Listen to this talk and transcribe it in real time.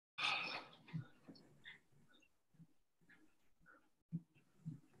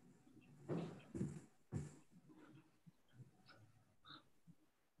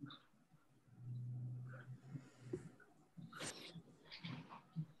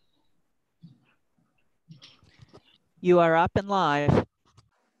You are up and live.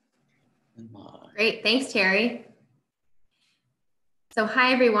 Great, thanks, Terry. So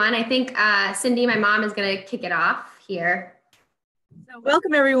hi, everyone. I think Cindy, my mom, is going to kick it off here. So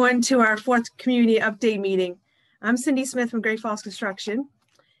welcome, everyone, to our fourth community update meeting. I'm Cindy Smith from Great Falls Construction.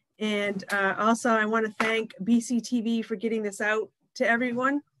 And also, I want to thank BCTV for getting this out to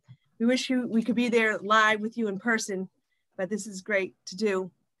everyone. We wish we could be there live with you in person, but this is great to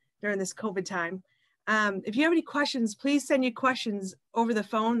do during this COVID time. If you have any questions, please send your questions over the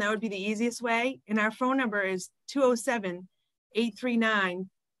phone. That would be the easiest way. And our phone number is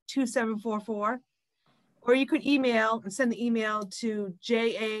 207-839-2744. Or you could email and send the email to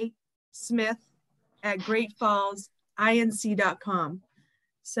jasmith@greatfallsinc.com.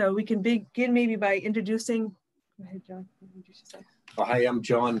 So we can begin maybe by introducing. Go ahead, John. Introduce yourself. Hi, I'm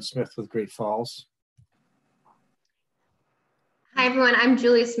John Smith with Great Falls. Hi, everyone. I'm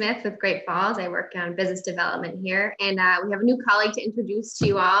Julie Smith with Great Falls. I work on business development here. And we have a new colleague to introduce to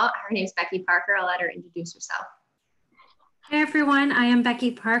you all. Her name's Becky Parker. I'll let her introduce herself. Hi, everyone. I am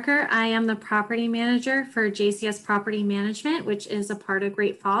Becky Parker. I am the property manager for JCS Property Management, which is a part of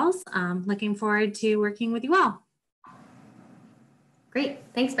Great Falls. Looking forward to working with you all. Great.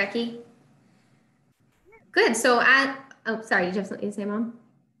 Thanks, Becky. Good. So, oh, sorry. Did you have something to say, Mom?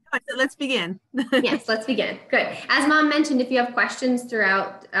 Let's begin. Yes, let's begin. Good. As Mom mentioned, if you have questions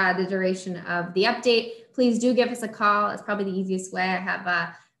throughout the duration of the update, please do give us a call. It's probably the easiest way. I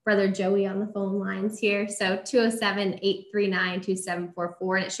have Brother Joey on the phone lines here. So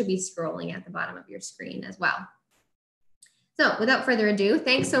 207-839-2744, and it should be scrolling at the bottom of your screen as well. So without further ado,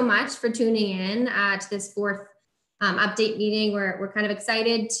 thanks so much for tuning in to this fourth update meeting. We're kind of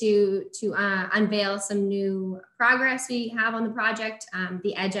excited to unveil some new progress we have on the project,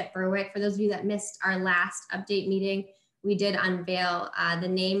 the Edge at Berwick. For those of you that missed our last update meeting, we did unveil the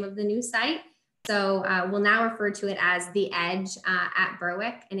name of the new site. So we'll now refer to it as the Edge at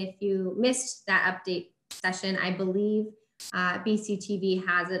Berwick. And if you missed that update session, I believe BCTV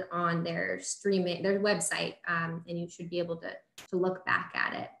has it on their website, and you should be able to look back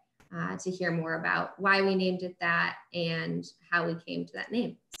at it. To hear more about why we named it that and how we came to that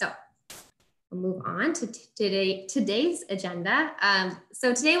name. So we'll move on to today's agenda.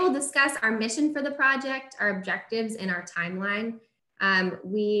 So today we'll discuss our mission for the project, our objectives, and our timeline.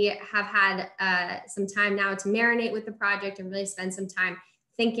 We have had some time now to marinate with the project and really spend some time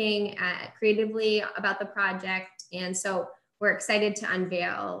thinking creatively about the project. And so we're excited to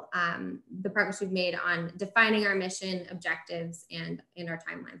unveil the progress we've made on defining our mission, objectives, and our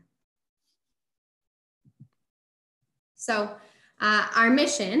timeline. So our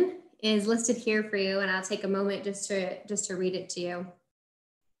mission is listed here for you, and I'll take a moment just to read it to you.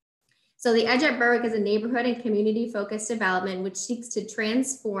 So the Edge at Berwick is a neighborhood and community-focused development which seeks to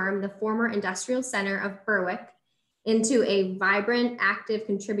transform the former industrial center of Berwick into a vibrant, active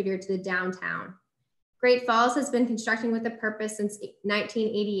contributor to the downtown. Great Falls has been constructing with a purpose since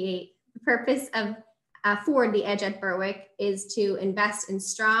 1988. The purpose for the Edge at Berwick is to invest in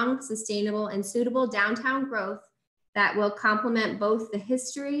strong, sustainable, and suitable downtown growth that will complement both the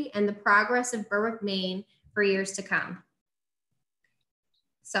history and the progress of Berwick, Maine for years to come.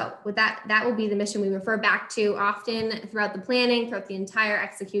 So with that will be the mission we refer back to often throughout the planning, throughout the entire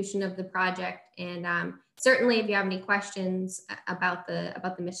execution of the project. And certainly if you have any questions about the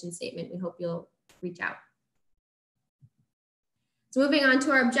mission statement, we hope you'll reach out. So moving on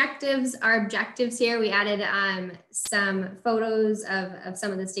to our objectives here, we added some photos of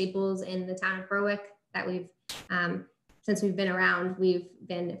some of the staples in the town of Berwick that we've since we've been around, we've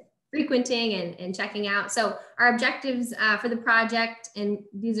been frequenting and checking out. So our objectives for the project, and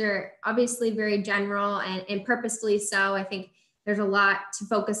these are obviously very general and purposefully so. I think there's a lot to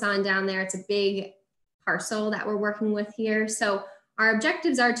focus on down there. It's a big parcel that we're working with here. So our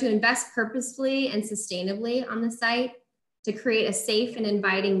objectives are to invest purposefully and sustainably on the site, to create a safe and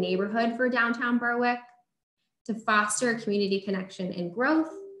inviting neighborhood for downtown Berwick, to foster community connection and growth,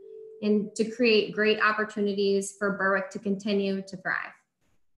 and to create great opportunities for Berwick to continue to thrive.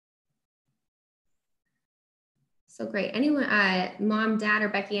 So great. Anyone, Mom, Dad, or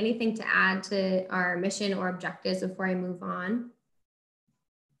Becky, anything to add to our mission or objectives before I move on?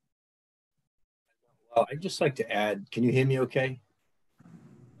 Well, I'd just like to add, can you hear me okay?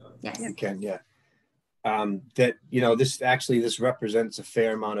 Yes. You can, yeah. That, you know, this represents a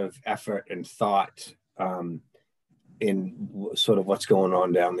fair amount of effort and thought in sort of what's going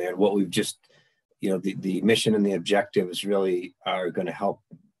on down there. And what we've just, you know, the mission and the objectives really are going to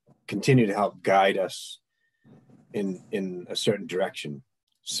continue to help guide us in a certain direction.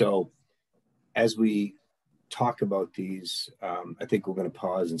 So as we talk about these, I think we're going to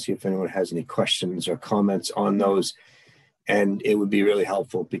pause and see if anyone has any questions or comments on those. And it would be really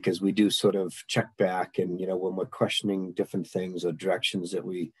helpful because we do sort of check back, and when we're questioning different things or directions that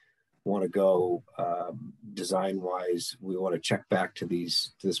we want to go design wise, we want to check back to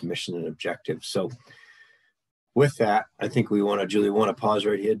this mission and objective. So with that, I think Julie, we want to pause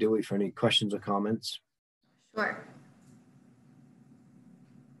right here, do we, for any questions or comments? Sure.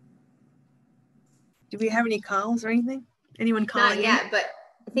 Do we have any calls or anything? Anyone calling? Not yet, but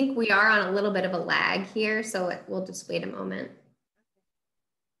I think we are on a little bit of a lag here, so we'll just wait a moment.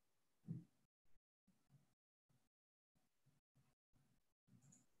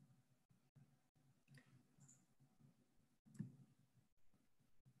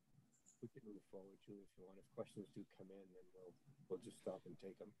 We can move forward, Julie, if you want. If questions do come in, then we'll just stop and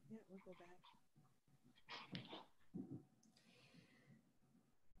take them. Yeah, we'll go back.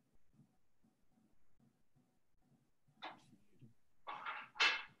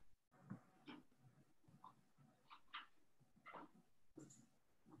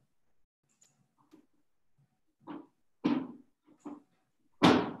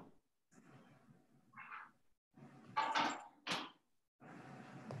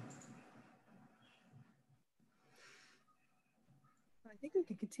 I think we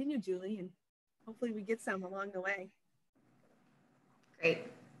can continue, Julie, and hopefully we get some along the way. Great.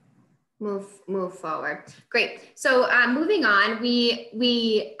 Move forward. Great. So moving on,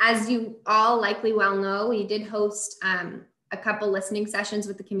 we, as you all likely well know, we did host a couple listening sessions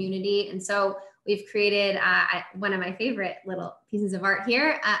with the community. And so we've created one of my favorite little pieces of art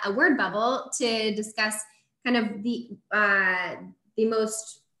here, a word bubble to discuss kind of the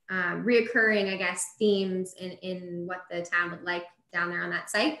most reoccurring, I guess, themes in what the town would like down there on that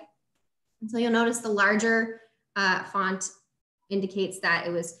site. And so you'll notice the larger font indicates that it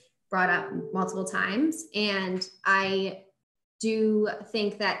was brought up multiple times. And I do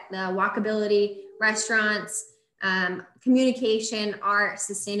think that the walkability, restaurants, communication, art,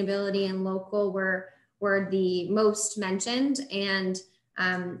 sustainability, and local were the most mentioned. And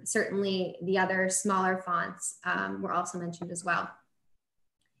certainly the other smaller fonts were also mentioned as well.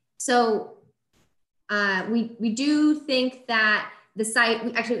 So we do think that the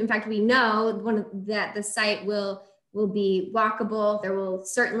site, actually, in fact, we know that the site will be walkable. There will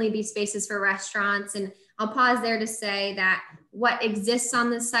certainly be spaces for restaurants. And I'll pause there to say that what exists on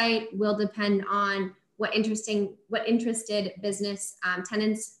the site will depend on what interested business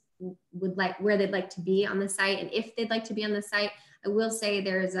tenants would like, where they'd like to be on the site, and if they'd like to be on the site. I will say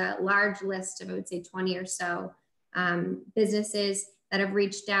there's a large list of, I would say 20 or so businesses that have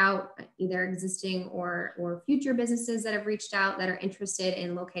reached out, either existing or future businesses that have reached out that are interested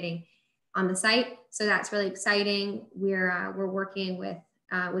in locating on the site. So that's really exciting. We're working with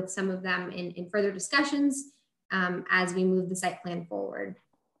some of them in further discussions as we move the site plan forward.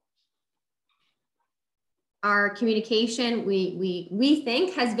 Our communication, we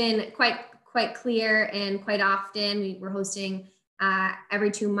think, has been quite clear, and quite often we're hosting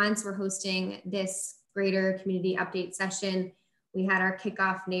every 2 months. We're hosting this greater community update session. We had our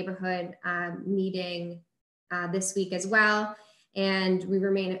kickoff neighborhood meeting this week as well, and we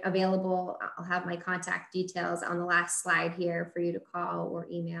remain available. I'll have my contact details on the last slide here for you to call or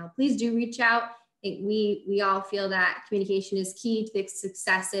email. Please do reach out. I think we all feel that communication is key to the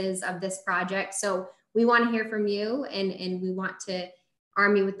successes of this project. So we want to hear from you, and we want to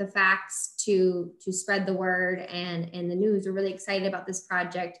arm you with the facts to spread the word and the news. We're really excited about this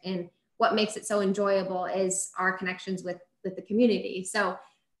project, and what makes it so enjoyable is our connections with the community. So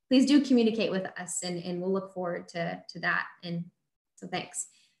please do communicate with us, and we'll look forward to that. And so thanks.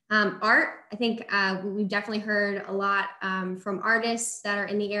 Art, I think we've definitely heard a lot from artists that are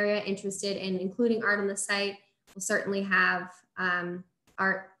in the area interested in including art on the site. We'll certainly have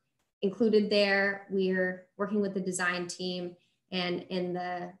art included there. We're working with the design team, and in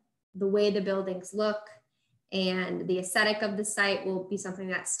the way the buildings look and the aesthetic of the site will be something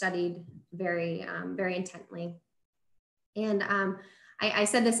that's studied very intently. And I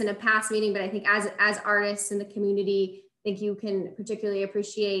said this in a past meeting, but I think as artists in the community, I think you can particularly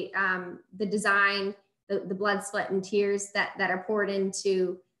appreciate the design, the blood, sweat, and tears that are poured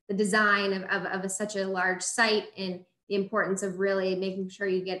into the design of such a large site, and the importance of really making sure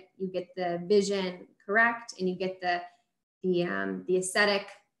you get the vision correct, and you get the aesthetic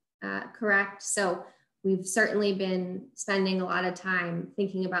correct. So we've certainly been spending a lot of time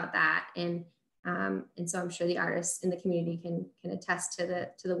thinking about that, and so I'm sure the artists in the community can attest to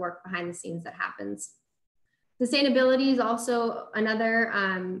the work behind the scenes that happens. Sustainability is also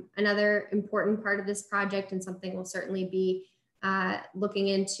another important part of this project, and something we'll certainly be looking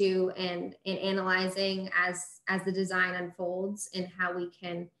into and analyzing as the design unfolds, and how we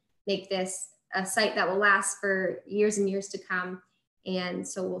can make this a site that will last for years and years to come. And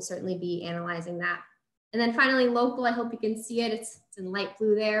so we'll certainly be analyzing that. And then finally, local, I hope you can see it. It's in light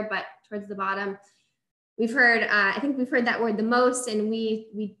blue there, but towards the bottom, we've heard, I think we've heard that word the most, and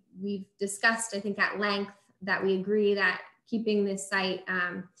we've discussed, I think, at length that we agree that keeping this site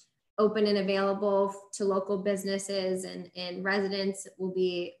open and available to local businesses and residents will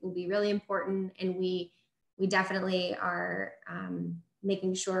be really important. And we definitely are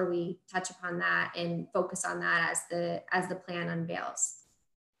making sure we touch upon that and focus on that as the plan unveils.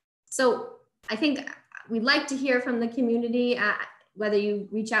 So I think we'd like to hear from the community, whether you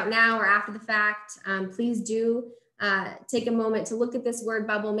reach out now or after the fact. Please do take a moment to look at this word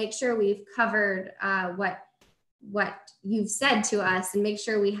bubble, make sure we've covered what you've said to us, and make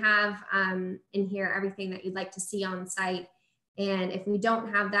sure we have in here everything that you'd like to see on site. And if we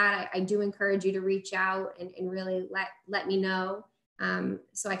don't have that, I do encourage you to reach out and really let me know,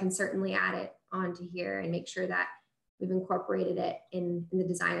 so I can certainly add it onto here and make sure that we've incorporated it in the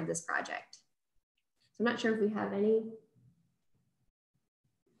design of this project. So I'm not sure if we have any.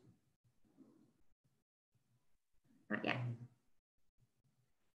 Not yet.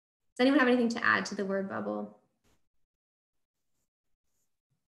 Does anyone have anything to add to the word bubble?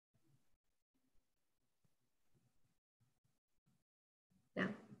 No.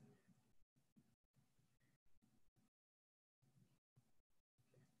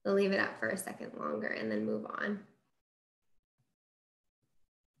 We'll leave it up for a second longer and then move on.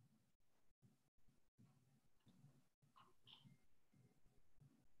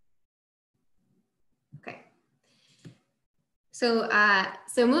 Okay.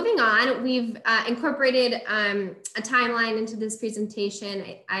 So moving on, we've incorporated a timeline into this presentation.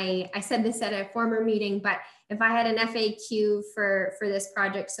 I said this at a former meeting, but if I had an FAQ for this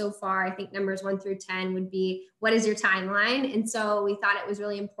project so far, I think numbers 1 through 10 would be, what is your timeline? And so we thought it was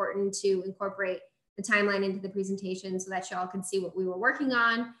really important to incorporate the timeline into the presentation so that you all could see what we were working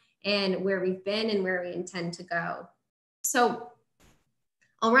on and where we've been and where we intend to go. So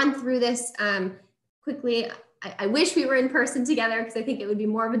I'll run through this quickly. I wish we were in person together, because I think it would be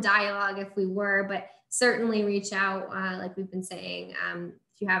more of a dialogue if we were, but certainly reach out, like we've been saying,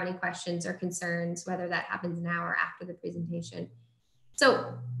 if you have any questions or concerns, whether that happens now or after the presentation.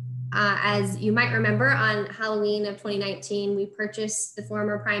 So as you might remember, on Halloween of 2019, we purchased the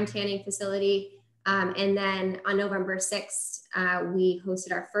former Prime Tanning facility. And then on November 6th, we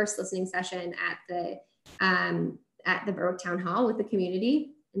hosted our first listening session at the Berwick Town Hall with the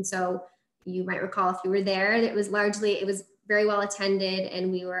community. And so you might recall, if you were there, it was very well attended,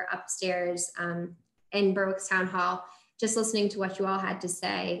 and we were upstairs in Berwick's Town Hall, just listening to what you all had to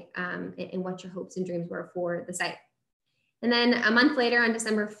say and what your hopes and dreams were for the site. And then a month later, on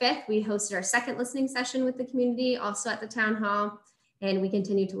December 5th, we hosted our second listening session with the community, also at the Town Hall, and we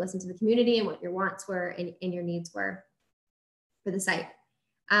continued to listen to the community and what your wants were and your needs were for the site.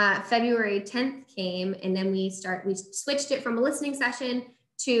 February 10th came, and then we switched it from a listening session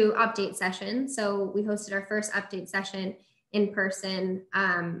to update session. So we hosted our first update session in person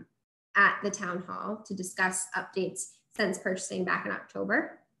at the Town Hall to discuss updates since purchasing back in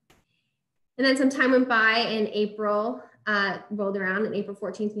October. And then some time went by, and April rolled around, and April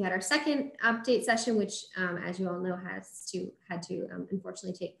 14th, we had our second update session, which, as you all know, had to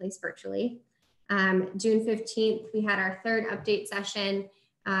unfortunately take place virtually. June 15th, we had our third update session,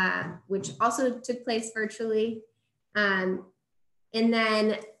 which also took place virtually. And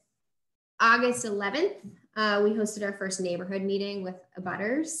then August 11th, we hosted our first neighborhood meeting with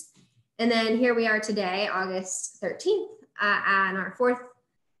abutters. And then here we are today, August 13th, on our fourth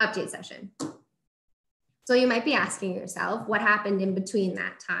update session. So you might be asking yourself, what happened in between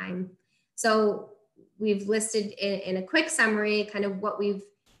that time? So we've listed in a quick summary kind of what we've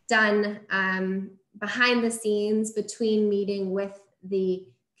done behind the scenes between meeting with the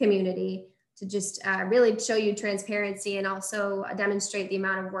community, to just really show you transparency and also demonstrate the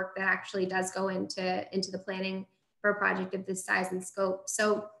amount of work that actually does go into the planning for a project of this size and scope.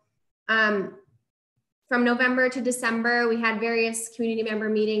 So from November to December, we had various community member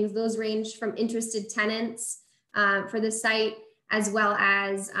meetings. Those ranged from interested tenants for the site, as well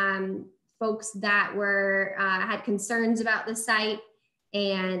as folks that had concerns about the site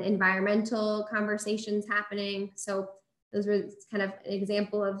and environmental conversations happening. So those were kind of an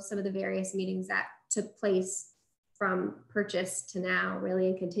example of some of the various meetings that took place from purchase to now, really,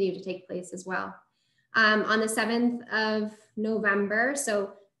 and continue to take place as well. On the 7th of November,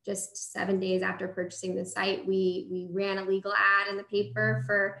 so just 7 days after purchasing the site, we ran a legal ad in the paper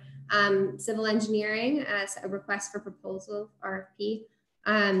for civil engineering as a request for proposal, RFP.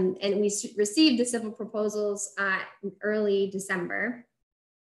 And we received the civil proposals in early December.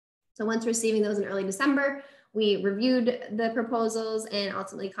 So once receiving those in early December, we reviewed the proposals and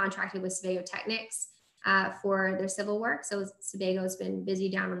ultimately contracted with Sebago Technics for their civil work. So Sebago's been busy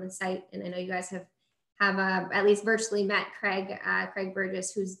down on the site, and I know you guys have at least virtually met Craig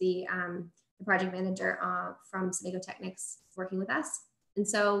Burgess, who's the project manager from Sebago Technics, working with us. And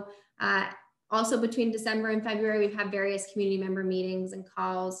so also between December and February, we've had various community member meetings and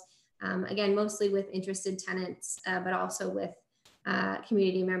calls, again, mostly with interested tenants, but also with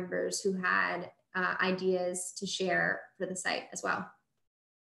community members who had ideas to share for the site as well.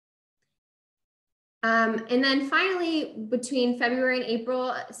 And then finally, between February and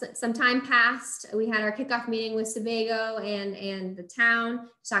April, some time passed. We had our kickoff meeting with Sebago and the town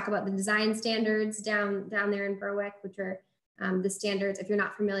to talk about the design standards down there in Berwick, which are the standards, if you're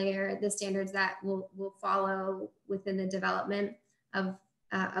not familiar, the standards that will follow within the development of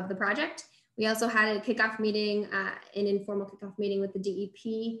the project. We also had a kickoff meeting, an informal kickoff meeting with the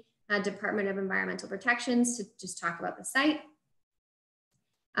DEP, Department of Environmental Protections, to just talk about the site.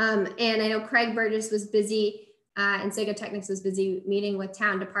 And I know Craig Burgess was busy and Sebago Technics was busy meeting with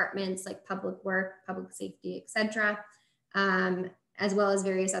town departments like public work, public safety, etc., as well as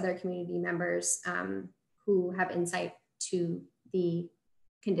various other community members who have insight to the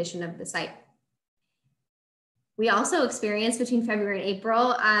condition of the site. We also experienced between February and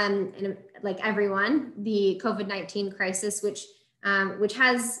April, and like everyone, the COVID-19 crisis, which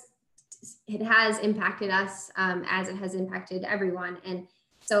has impacted us as it has impacted everyone. And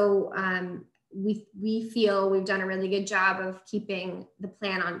so we feel we've done a really good job of keeping the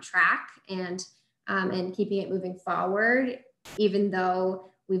plan on track and keeping it moving forward, even though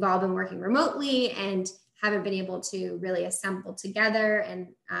we've all been working remotely and haven't been able to really assemble together and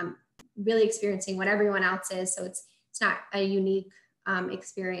really experiencing what everyone else is. So it's not a unique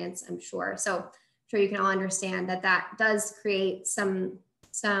experience, I'm sure. So I'm sure you can all understand that does create some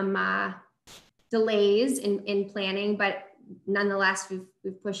delays in planning, but nonetheless,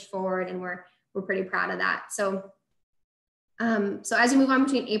 we've pushed forward and we're pretty proud of that. So as we move on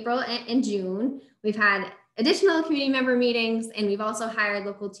between April and June, we've had additional community member meetings, and we've also hired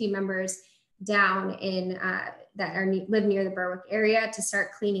local team members down in live near the Berwick area to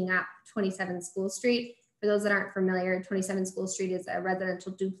start cleaning up 27 School Street. For those that aren't familiar, 27 School Street is a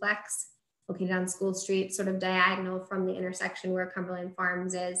residential duplex located on School Street, sort of diagonal from the intersection where Cumberland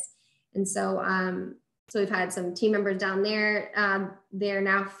Farms is. And so, so we've had some team members down there. They're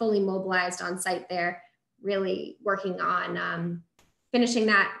now fully mobilized on site there, really working on finishing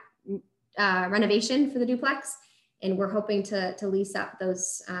that renovation for the duplex. And we're hoping to lease up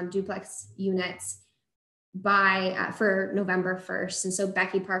those duplex units for November 1st. And so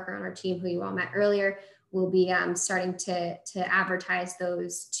Becky Parker on our team, who you all met earlier, will be starting to advertise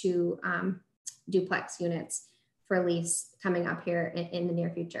those two duplex units for lease coming up here in the near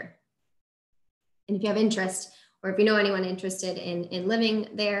future. And if you have interest, or if you know anyone interested in living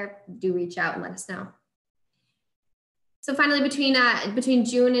there, do reach out and let us know. So finally, between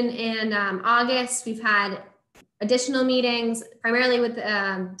June and August, we've had additional meetings, primarily with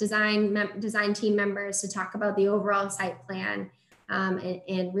design team members, to talk about the overall site plan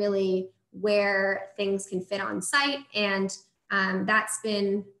and really where things can fit on site. And that's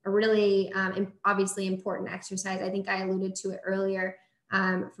been a really obviously important exercise. I think I alluded to it earlier.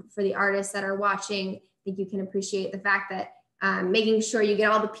 For the artists that are watching, I think you can appreciate the fact that making sure you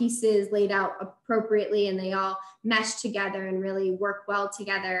get all the pieces laid out appropriately and they all mesh together and really work well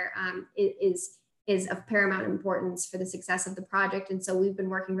together is of paramount importance for the success of the project. And so we've been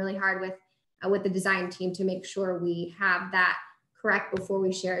working really hard with the design team to make sure we have that correct before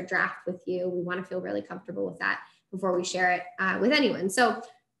we share a draft with you. We want to feel really comfortable with that before we share it with anyone. So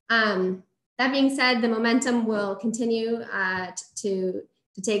that being said, the momentum will continue to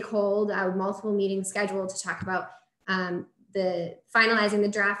take hold. Multiple meetings scheduled to talk about finalizing the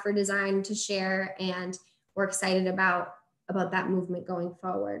draft for design to share, and we're excited about that movement going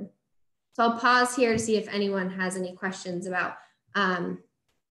forward. So I'll pause here to see if anyone has any questions about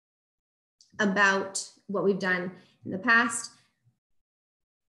what we've done in the past.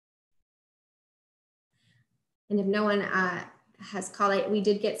 And if no one has called, we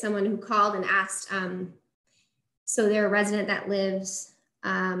did get someone who called and asked, so they're a resident that lives,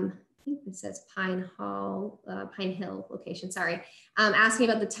 I think it says Pine Hill location, sorry, asking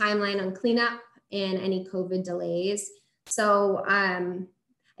about the timeline on cleanup and any COVID delays. So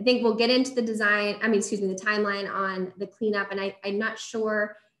I think we'll get into the the timeline on the cleanup, and I'm not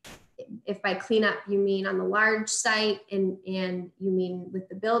sure if by cleanup you mean on the large site and you mean with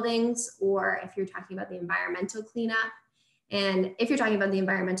the buildings, or if you're talking about the environmental cleanup. And if you're talking about the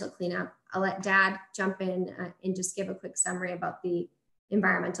environmental cleanup, I'll let Dad jump in and just give a quick summary about the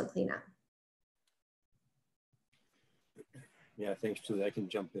environmental cleanup. Yeah, thanks, Julie. I can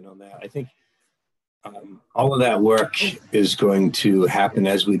jump in on that. I think all of that work is going to happen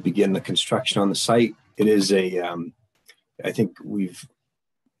as we begin the construction on the site. It is I think we've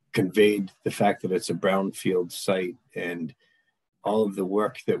conveyed the fact that it's a brownfield site, and all of the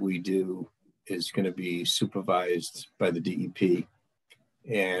work that we do is going to be supervised by the DEP,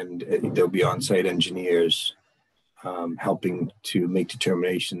 and there'll be on-site engineers helping to make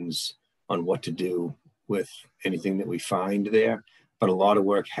determinations on what to do with anything that we find there. But a lot of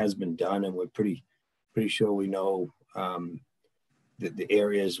work has been done, and we're pretty sure we know the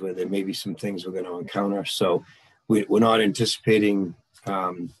areas where there may be some things we're going to encounter. So we're not anticipating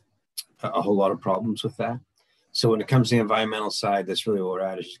a whole lot of problems with that. So when it comes to the environmental side, that's really what we're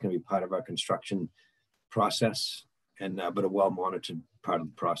at. It's just going to be part of our construction process, and but a well-monitored part of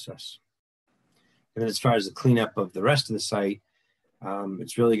the process. And then as far as the cleanup of the rest of the site,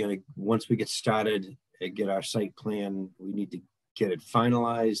 it's really going to, once we get started and get our site plan, we need to get it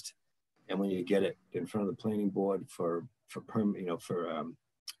finalized, and we need to get it in front of the planning board for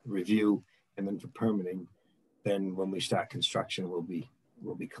review, and then for permitting. Then when we start construction, we'll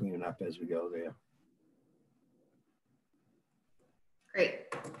be cleaning up as we go there.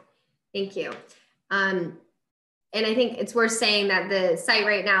 Great, thank you. And I think it's worth saying that the site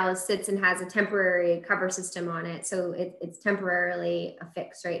right now sits and has a temporary cover system on it. So it's temporarily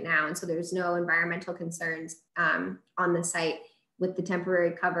affixed right now. And so there's no environmental concerns on the site with the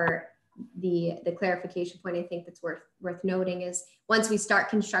temporary cover. The clarification point I think that's worth noting is once we start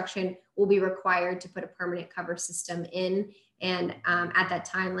construction, we'll be required to put a permanent cover system in. And at that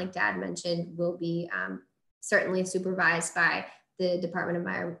time, like Dad mentioned, we'll be certainly supervised by the Department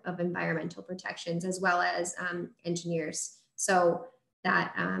of Environmental Protections, as well as engineers. So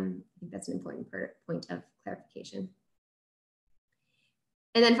that I think that's an important point of clarification.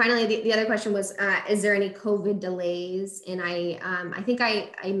 And then finally, the other question was, is there any COVID delays? And I think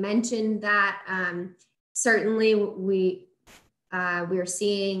I mentioned that certainly we're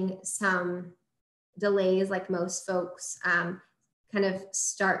seeing some delays, like most folks kind of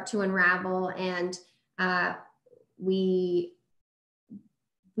start to unravel, and we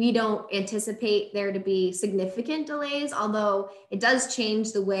don't anticipate there to be significant delays, although it does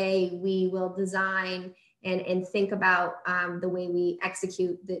change the way we will design and think about the way we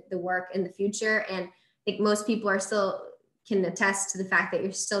execute the work in the future. And I think most people are still can attest to the fact that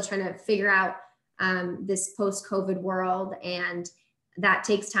you're still trying to figure out this post-COVID world, and that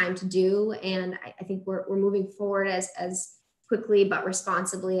takes time to do. And I think we're moving forward as quickly but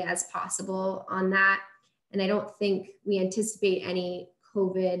responsibly as possible on that. And I don't think we anticipate any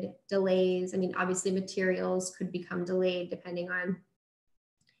COVID delays. I mean, obviously materials could become delayed depending on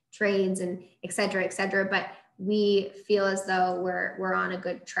trades and et cetera, but we feel as though we're on a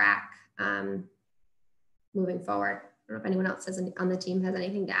good track moving forward. I don't know if anyone else on the team has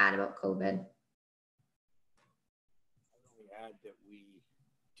anything to add about COVID. I would add that we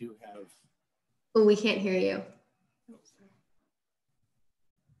do have. Oh, we can't hear you.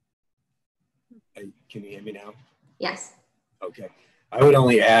 Can you hear me now? Yes. Okay. I would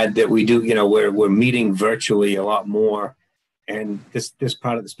only add that we do, we're meeting virtually a lot more, and this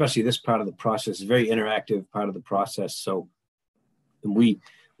part of, especially this part of the process, is a very interactive part of the process. So we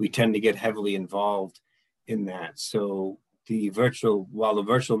tend to get heavily involved in that. So while the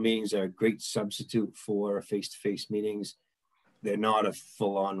virtual meetings are a great substitute for face-to-face meetings, they're not a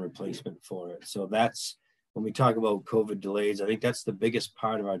full-on replacement for it. So that's when we talk about COVID delays. I think that's the biggest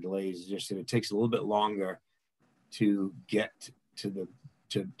part of our delays. Is just that it takes a little bit longer to get to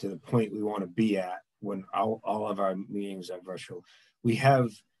the point we want to be at when all of our meetings are virtual. We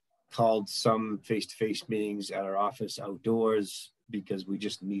have called some face-to-face meetings at our office outdoors because we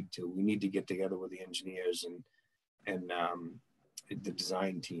just need to. We need to get together with the engineers and the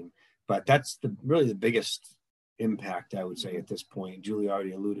design team. But that's really the biggest impact, I would say, at this point. Julie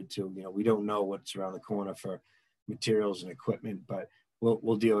already alluded to, we don't know what's around the corner for materials and equipment, but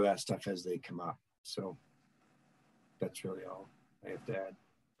we'll deal with that stuff as they come up. So that's really all I have to add.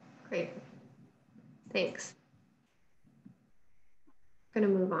 Great, thanks. I'm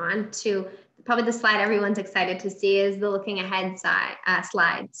going to move on to probably the slide everyone's excited to see is the looking ahead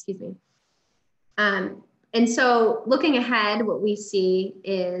slide, excuse me. And so looking ahead, what we see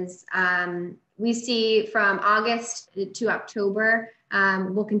is we see from August to October,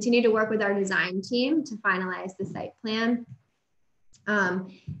 we'll continue to work with our design team to finalize the site plan.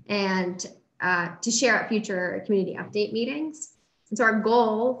 and to share at future community update meetings. And so our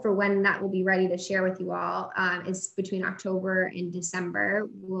goal for when that will be ready to share with you all is between October and December.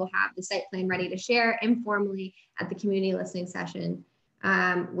 We'll have the site plan ready to share informally at the community listening session,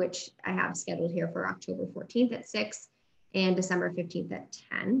 which I have scheduled here for October 14th at 6 and December 15th at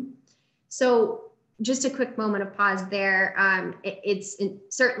 10. So just a quick moment of pause there. It's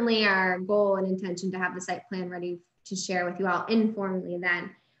certainly our goal and intention to have the site plan ready to share with you all informally then.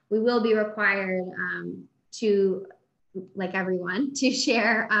 We will be required to, like everyone, to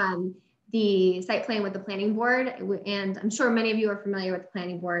share the site plan with the planning board. And I'm sure many of you are familiar with the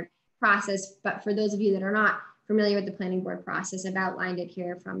planning board process, but for those of you that are not familiar with the planning board process, I've outlined it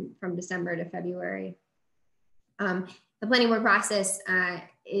here from December to February. The planning board process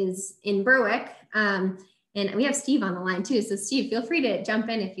is in Berwick, and we have Steve on the line too. So Steve, feel free to jump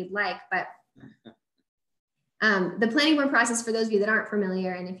in if you'd like, but the planning board process, for those of you that aren't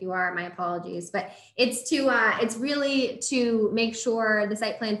familiar, and if you are, my apologies, but it's really to make sure the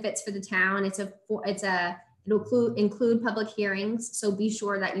site plan fits for the town. It'll include public hearings, so be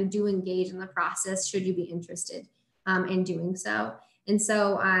sure that you do engage in the process should you be interested in doing so. And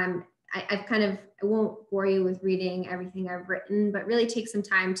so I won't bore you with reading everything I've written, but really take some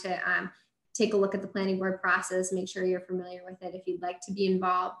time to take a look at the planning board process, make sure you're familiar with it if you'd like to be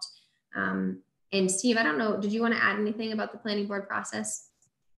involved. And Steve, I don't know, did you want to add anything about the planning board process?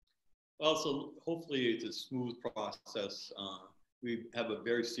 Well, so hopefully it's a smooth process. We have a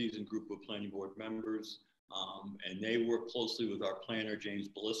very seasoned group of planning board members, and they work closely with our planner, James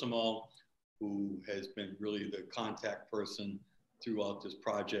Bellissimo, who has been really the contact person throughout this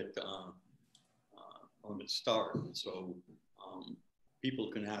project from its start. So people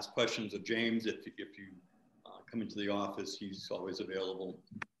can ask questions of James if you come into the office. He's always available.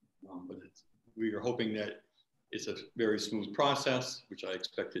 But we are hoping that it's a very smooth process, which I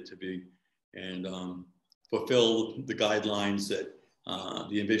expect it to be, and fulfill the guidelines that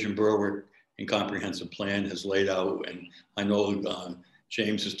the Envision Berwick and Comprehensive Plan has laid out. And I know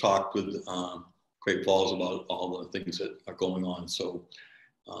James has talked with Great Falls about all the things that are going on. So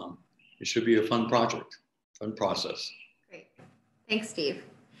it should be a fun project, fun process. Great. Thanks, Steve.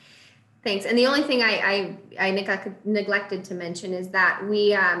 Thanks. And the only thing I neglected to mention is that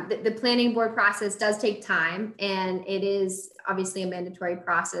the planning board process does take time, and it is obviously a mandatory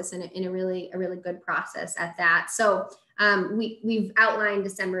process and a really good process at that. So we've outlined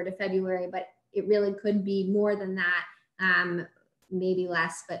December to February, but it really could be more than that, maybe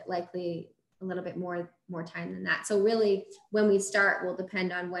less, but likely a little bit more time than that. So really, when we start will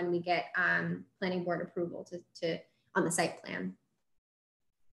depend on when we get planning board approval on the site plan.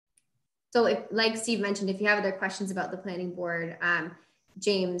 So like Steve mentioned, if you have other questions about the planning board,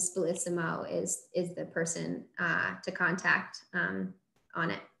 James Bellissimo is the person to contact on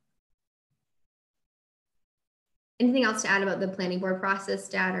it. Anything else to add about the planning board process,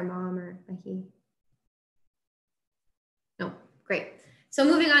 Dad or Mom or Becky? No, great. So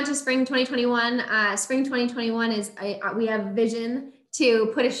moving on to spring 2021. Spring 2021 is, we have vision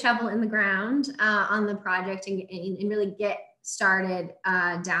to put a shovel in the ground on the project and really get started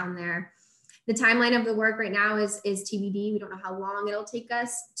down there. The timeline of the work right now is TBD. We don't know how long it'll take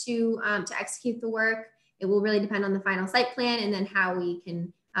us to execute the work. It will really depend on the final site plan and then how we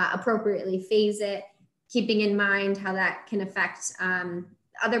can appropriately phase it, keeping in mind how that can affect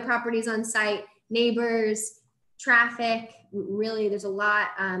other properties on site, neighbors, traffic. Really, there's a lot,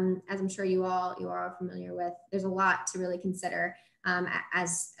 as I'm sure you all are familiar with, there's a lot to really consider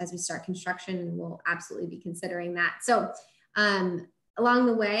as we start construction, and we'll absolutely be considering that. So along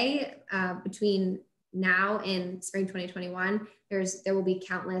the way, between now and spring 2021, there will be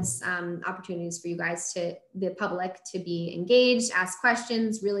countless opportunities for you guys, the public, to be engaged, ask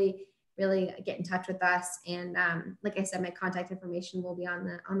questions, really get in touch with us. And like I said, my contact information will be on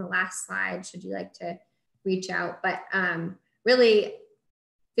the last slide should you like to reach out. But really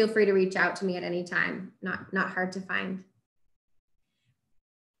feel free to reach out to me at any time. Not hard to find.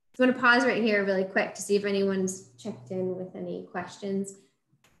 So I'm going to pause right here really quick to see if anyone's checked in with any questions.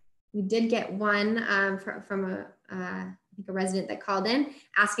 We did get one from I think a resident that called in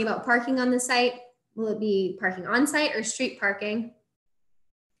asking about parking on the site. Will it be parking on site or street parking?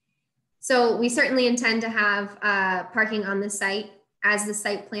 So we certainly intend to have parking on the site. As the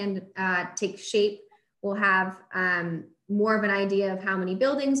site plan takes shape, we'll have more of an idea of how many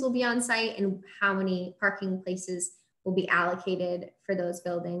buildings will be on site and how many parking places will be allocated for those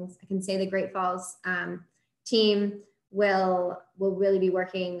buildings. I can say the Great Falls team will really be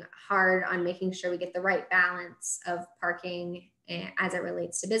working hard on making sure we get the right balance of parking as it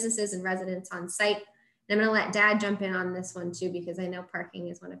relates to businesses and residents on site. And I'm going to let Dad jump in on this one too, because I know parking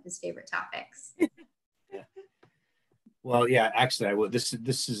is one of his favorite topics. Well, yeah, actually,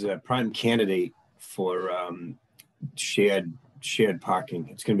 this is a prime candidate for shared parking.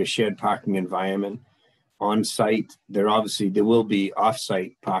 It's going to be a shared parking environment on site. There will be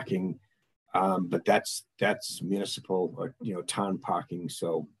off-site parking, but that's municipal or town parking.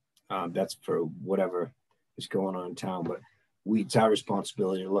 So that's for whatever is going on in town. But it's our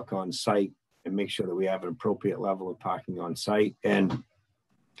responsibility to look on site and make sure that we have an appropriate level of parking on site. And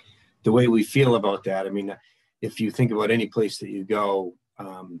the way we feel about that, I mean, if you think about any place that you go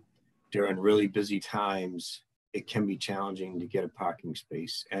during really busy times, it can be challenging to get a parking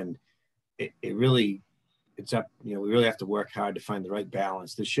space. And we really have to work hard to find the right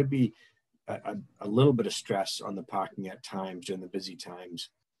balance. There should be a little bit of stress on the parking at times during the busy times.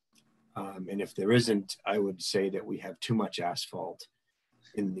 And if there isn't, I would say that we have too much asphalt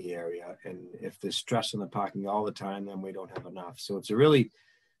in the area. And if there's stress on the parking all the time, then we don't have enough. So it's a really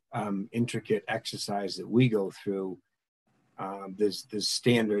intricate exercise that we go through. There's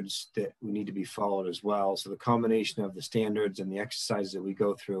standards that we need to be followed as well. So the combination of the standards and the exercises that we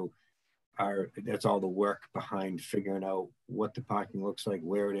go through that's all the work behind figuring out what the parking looks like,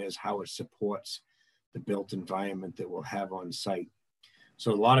 where it is, how it supports the built environment that we'll have on site.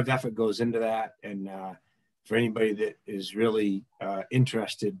 So a lot of effort goes into that. And for anybody that is really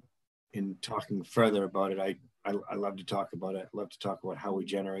interested in talking further about it, I love to talk about it. I love to talk about how we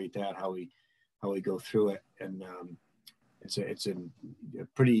generate that, how we go through it. And it's a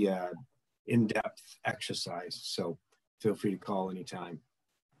pretty in-depth exercise. So feel free to call anytime.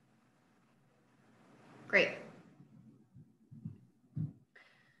 Great.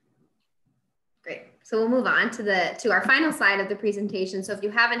 So we'll move on to our final slide of the presentation. So if you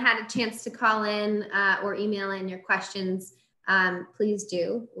haven't had a chance to call in or email in your questions, please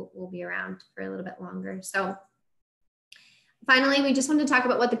do. We'll be around for a little bit longer. So finally, we just want to talk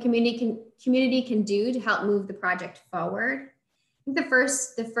about what the community can do to help move the project forward. I think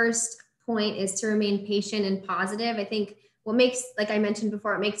the first point is to remain patient and positive. I think what makes, like I mentioned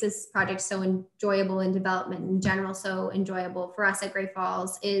before, it makes this project so enjoyable and development in general so enjoyable for us at Great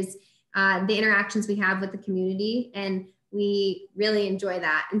Falls is the interactions we have with the community, and we really enjoy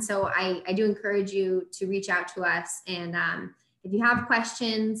that. And so I do encourage you to reach out to us. And if you have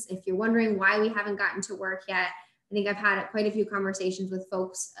questions, if you're wondering why we haven't gotten to work yet, I think I've had quite a few conversations with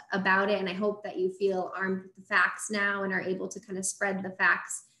folks about it, and I hope that you feel armed with the facts now and are able to kind of spread the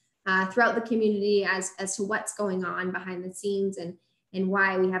facts throughout the community as to what's going on behind the scenes and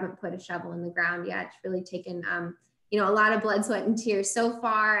why we haven't put a shovel in the ground yet. It's really taken a lot of blood, sweat, and tears so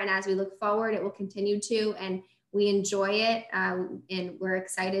far, and as we look forward, it will continue to, and we enjoy it, and we're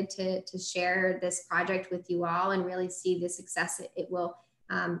excited to share this project with you all and really see the success it will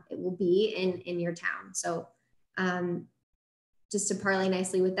be in your town. So just to parlay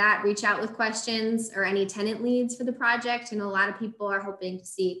nicely with that, reach out with questions or any tenant leads for the project. And a lot of people are hoping to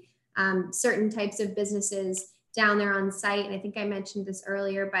see certain types of businesses down there on site. And I think I mentioned this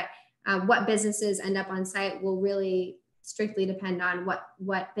earlier, but what businesses end up on site will really strictly depend on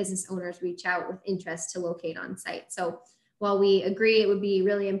what business owners reach out with interest to locate on site. So while we agree it would be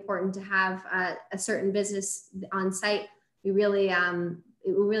really important to have a certain business on site, we really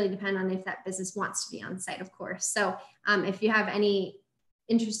it will really depend on if that business wants to be on site, of course. So if you have any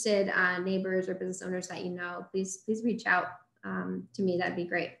interested neighbors or business owners that you know, please reach out to me. That'd be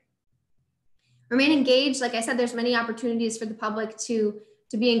great. Remain engaged. Like I said, there's many opportunities for the public to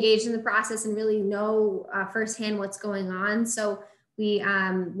be engaged in the process and really know firsthand what's going on. So we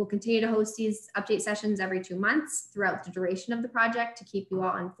will continue to host these update sessions every 2 months throughout the duration of the project to keep you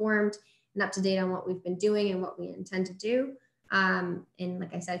all informed and up to date on what we've been doing and what we intend to do. And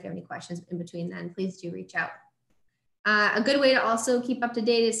like I said, if you have any questions in between then, please do reach out. A good way to also keep up to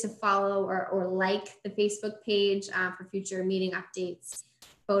date is to follow or like the Facebook page for future meeting updates,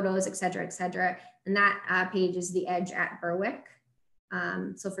 photos, et cetera, and that page is The Edge at Berwick.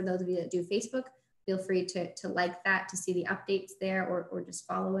 So for those of you that do Facebook, feel free to like that to see the updates there or just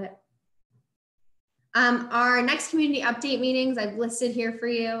follow it. Our next community update meetings I've listed here for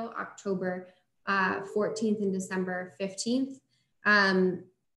you, October 14th and December 15th.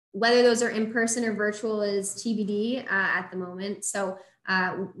 Whether those are in person or virtual is TBD at the moment. So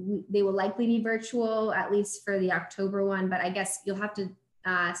they will likely be virtual, at least for the October one, but I guess you'll have to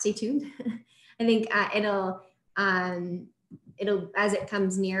stay tuned. I think it'll, as it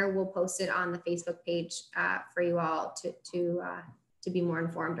comes near, we'll post it on the Facebook page for you all to be more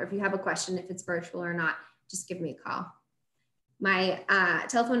informed. Or if you have a question, if it's virtual or not, just give me a call. My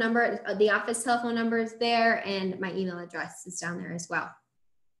telephone number, the office telephone number is there, and my email address is down there as well.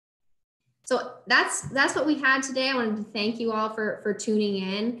 So that's what we had today. I wanted to thank you all for tuning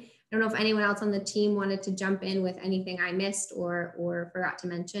in. I don't know if anyone else on the team wanted to jump in with anything I missed or forgot to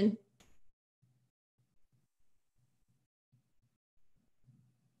mention.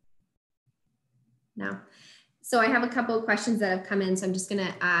 No. So I have a couple of questions that have come in, so I'm just going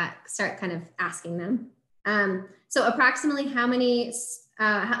to start kind of asking them. So approximately how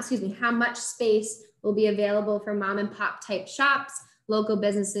much space will be available for mom and pop type shops, local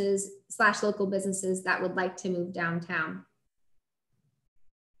businesses that would like to move downtown?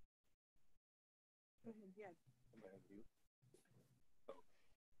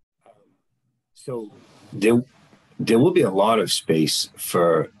 So there will be a lot of space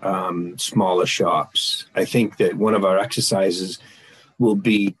for smaller shops. I think that one of our exercises will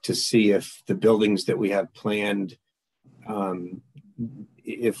be to see if the buildings that we have planned,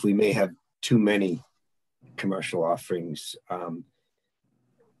 if we may have too many commercial offerings,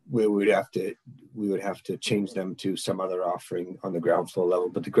 where we would have to change them to some other offering on the ground floor level.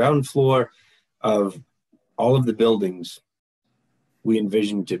 But the ground floor of all of the buildings we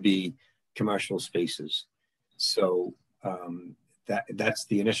envision to be commercial spaces. So that's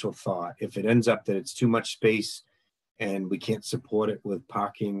the initial thought. If it ends up that it's too much space and we can't support it with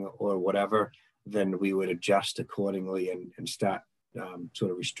parking or whatever, then we would adjust accordingly and start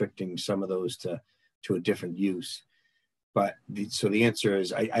sort of restricting some of those to a different use. But so the answer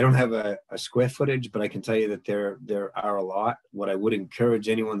is, I don't have a square footage, but I can tell you that there are a lot. What I would encourage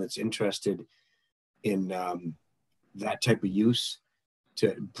anyone that's interested in that type of use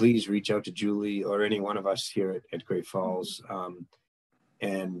to please reach out to Julie or any one of us here at Great Falls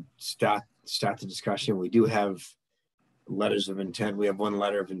and start the discussion. We do have letters of intent. We have one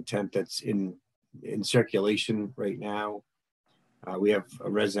letter of intent that's in circulation right now. We have a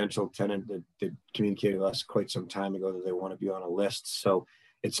residential tenant that communicated with us quite some time ago that they want to be on a list. So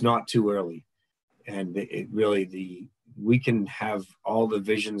it's not too early. And we can have all the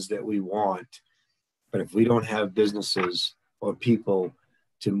visions that we want, but if we don't have businesses or people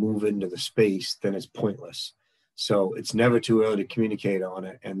to move into the space, then it's pointless. So it's never too early to communicate on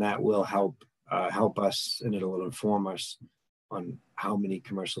it, and that will help us, and it'll inform us on how many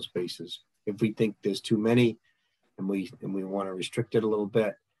commercial spaces. If we think there's too many, and we want to restrict it a little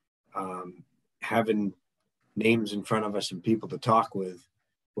bit, having names in front of us and people to talk with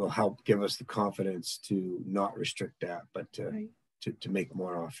will help give us the confidence to not restrict that, but to make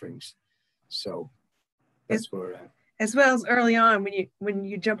more offerings. So that's where we're at. As well as early on, when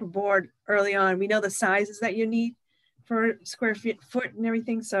you jump aboard early on, we know the sizes that you need for square foot and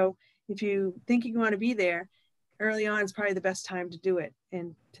everything. So if you think you want to be there, early on is probably the best time to do it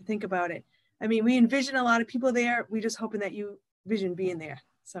and to think about it. I mean, we envision a lot of people there. We're just hoping that you vision being there.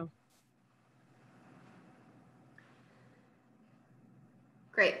 So.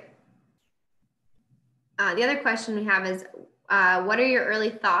 Great. The other question we have is, what are your early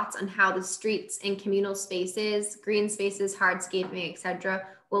thoughts on how the streets and communal spaces, green spaces, hardscaping, etc.,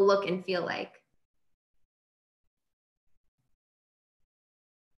 will look and feel like?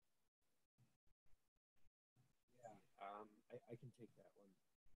 I can take that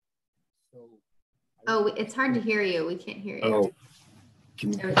one. So, it's hard to hear you. We can't hear you. Oh,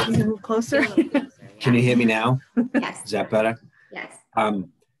 can you move closer? Can you hear me now? Yes. Is that better? Yes.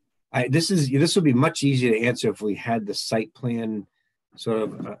 This will be much easier to answer if we had the site plan sort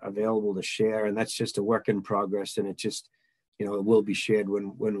of available to share, and that's just a work in progress, and it just, it will be shared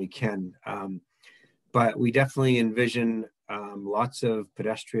when we can. But we definitely envision lots of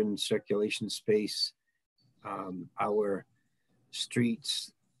pedestrian circulation space. Our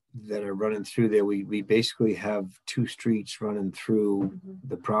streets that are running through there, we basically have two streets running through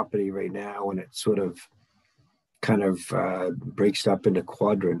the property right now, and it sort of kind of breaks up into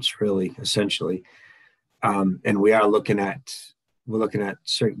quadrants, really, essentially. And we're looking at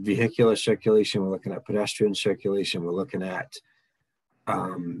vehicular circulation, we're looking at pedestrian circulation, we're looking at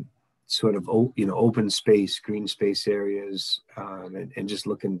sort of open space, green space areas, and just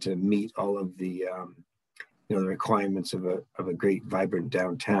looking to meet all of the the requirements of a great, vibrant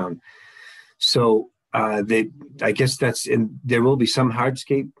downtown. So I guess that's in. There will be some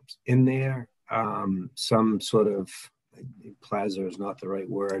hardscape in there. Some sort of plaza is not the right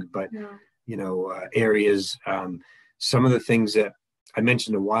word, but areas. Some of the things that I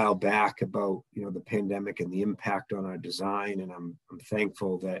mentioned a while back about the pandemic and the impact on our design, and I'm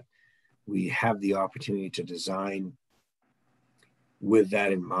thankful that we have the opportunity to design with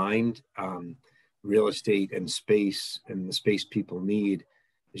that in mind. Real estate and space and the space people need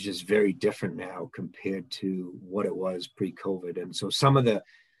is just very different now compared to what it was pre-COVID. And so some of the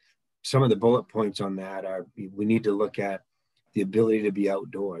bullet points on that are, we need to look at the ability to be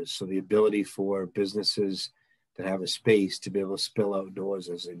outdoors. So the ability for businesses that have a space to be able to spill outdoors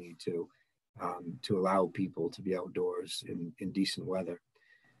as they need to allow people to be outdoors in decent weather.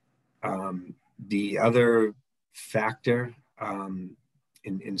 The other factor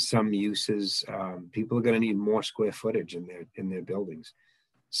in some uses, people are going to need more square footage in their buildings.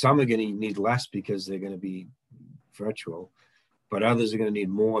 Some are going to need less because they're going to be virtual, but others are going to need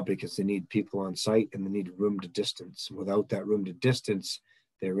more because they need people on site and they need room to distance. Without that room to distance,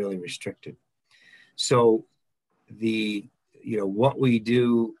 they're really restricted. So what we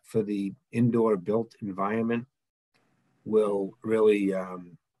do for the indoor built environment will really,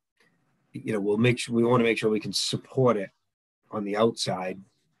 we'll make sure, we want to make sure we can support it on the outside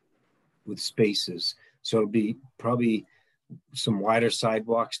with spaces. So it'll be probably some wider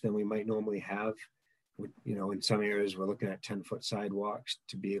sidewalks than we might normally have. In some areas we're looking at 10-foot sidewalks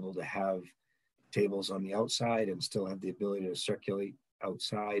to be able to have tables on the outside and still have the ability to circulate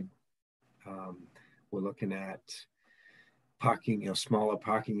outside. We're looking at parking, smaller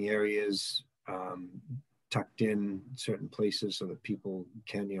parking areas tucked in certain places so that people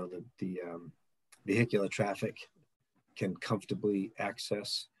can, the vehicular traffic can comfortably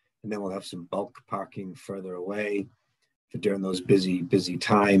access. And then we'll have some bulk parking further away during those busy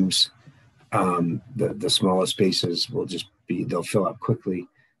times. The smaller spaces will just they'll fill up quickly,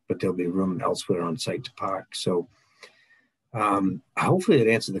 but there'll be room elsewhere on site to park. So hopefully it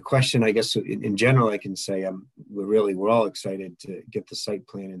answered the question. I guess in general, I can say we're all excited to get the site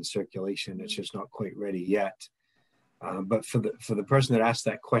plan in circulation. It's just not quite ready yet. But for the person that asked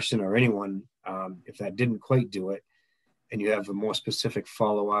that question, or anyone, if that didn't quite do it, and you have a more specific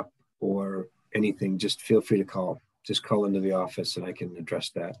follow-up or anything, just feel free to call. Just call into the office and I can address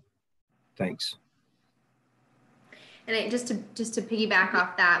that. Thanks. And just to piggyback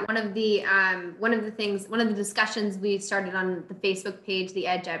off that, one of the discussions we started on the Facebook page, The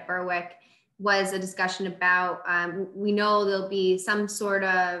Edge at Berwick, was a discussion about, we know there'll be some sort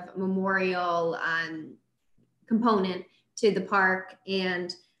of memorial component to the park.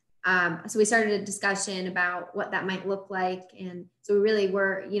 And so we started a discussion about what that might look like. And so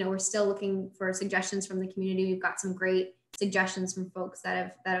we're still looking for suggestions from the community. We've got some great suggestions from folks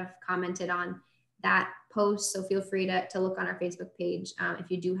that have commented on that post. So feel free to look on our Facebook page if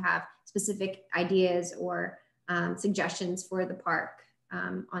you do have specific ideas or suggestions for the park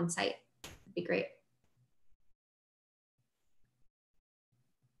on site. It'd be great.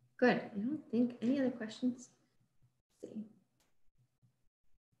 Good. I don't think any other questions. Let's see.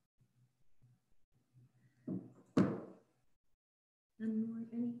 None more,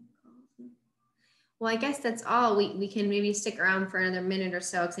 any calls? Well, I guess that's all. We can maybe stick around for another minute or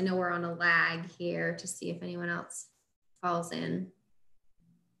so because I know we're on a lag here to see if anyone else calls in.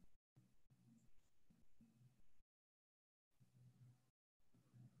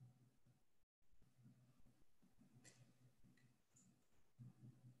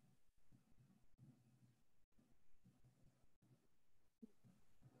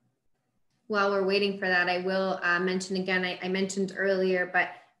 While we're waiting for that, I will mention again, I mentioned earlier,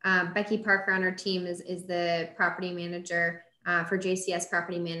 but Becky Parker on our team is the property manager for JCS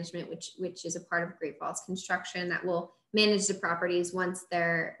Property Management, which is a part of Great Falls Construction that will manage the properties once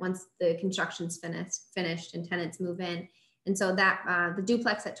the construction's finished and tenants move in. And so that the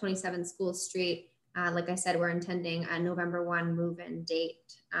duplex at 27 School Street, like I said, we're intending a November 1 move-in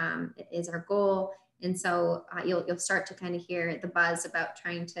date. It is our goal. And so you'll start to kind of hear the buzz about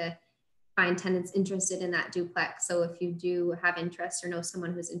trying to find tenants interested in that duplex. So if you do have interest or know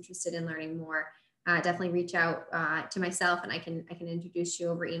someone who's interested in learning more, definitely reach out to myself and I can introduce you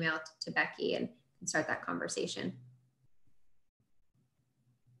over email to Becky and start that conversation.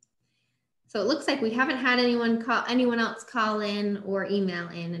 So it looks like we haven't had anyone else call in or email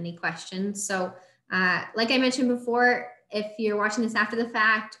in any questions. So like I mentioned before, if you're watching this after the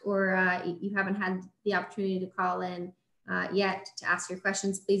fact or you haven't had the opportunity to call in yet to ask your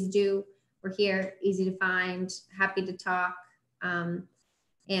questions, please do. We're here, easy to find, happy to talk, and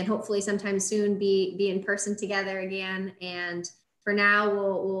hopefully sometime soon be in person together again. And for now,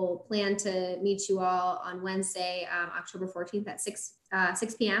 we'll plan to meet you all on Wednesday, October 14th at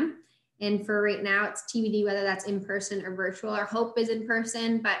 6 p.m. And for right now, it's TBD whether that's in person or virtual. Our hope is in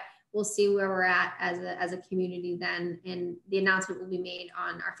person, but we'll see where we're at as a community then. And the announcement will be made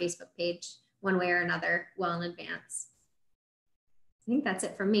on our Facebook page one way or another well in advance. I think that's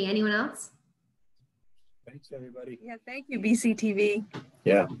it from me. Anyone else? Thanks, everybody. Yeah, thank you, BCTV.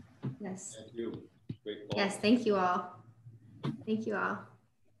 Yeah. Yes. Thank you. Great. Yes, thank you all. Thank you all.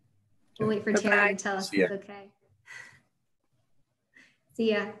 We'll wait for Tara to tell us it's okay.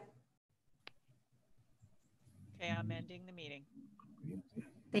 See ya. Okay, I'm ending the meeting.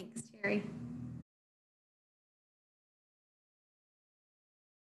 Thanks, Terry.